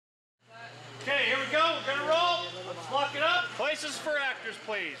go. We're gonna roll. Let's lock it up. Places for actors,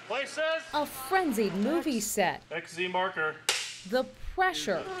 please. Places. A frenzied movie set. XZ marker. The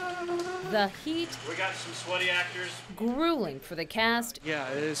pressure. The heat. We got some sweaty actors. Grueling for the cast. Yeah,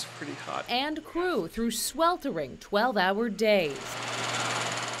 it is pretty hot. And crew through sweltering 12-hour days.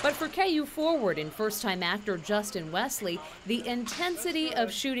 But for KU Forward and first-time actor Justin Wesley, the intensity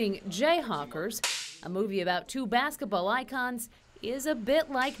of shooting Jayhawkers, a movie about two basketball icons, is a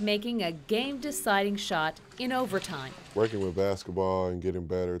bit like making a game-deciding shot in overtime. Working with basketball and getting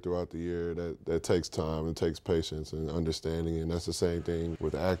better throughout the year, that takes time, it takes patience and understanding, and that's the same thing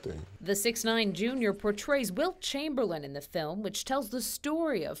with acting. The 6'9" junior portrays Wilt Chamberlain in the film, which tells the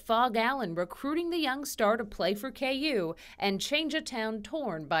story of Fog Allen recruiting the young star to play for KU and change a town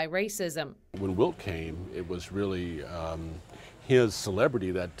torn by racism. When Wilt came, it was really his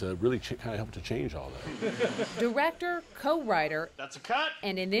celebrity that really kind of helped to change all that. Director, co-writer, that's a cut.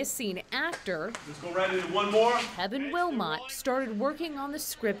 And in this scene, actor, let's go right into one more. Kevin Wilmot started working on the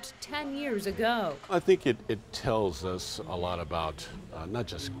script 10 years ago. I think it tells us a lot about not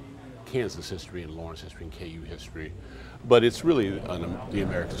just Kansas history and Lawrence history and KU history, but it's really the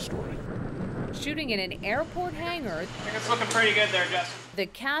American story. Shooting in an airport hangar, I think it's looking pretty good there, Justin. The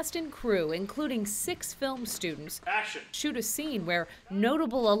cast and crew, including 6 film students, action, shoot a scene where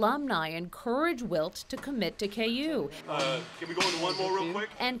notable alumni encourage Wilt to commit to KU. Can we go into one more real quick?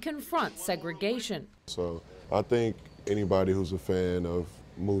 And confront segregation. So I think anybody who's a fan of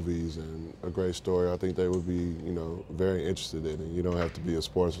movies and a great story, I think they would be, very interested in it. You don't have to be a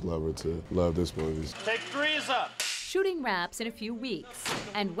sports lover to love this movie. Take 3 is up. Shooting wraps in a few weeks,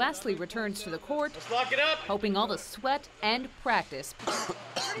 and Wesley returns to the court, let's lock it up, hoping all the sweat and practice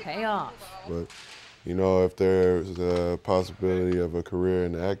pay off. But, if there's a possibility of a career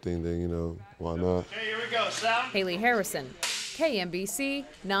in acting, then, why not? Okay, here we go, sound. Haley Harrison, KMBC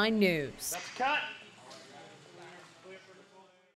 9 News. That's a cut.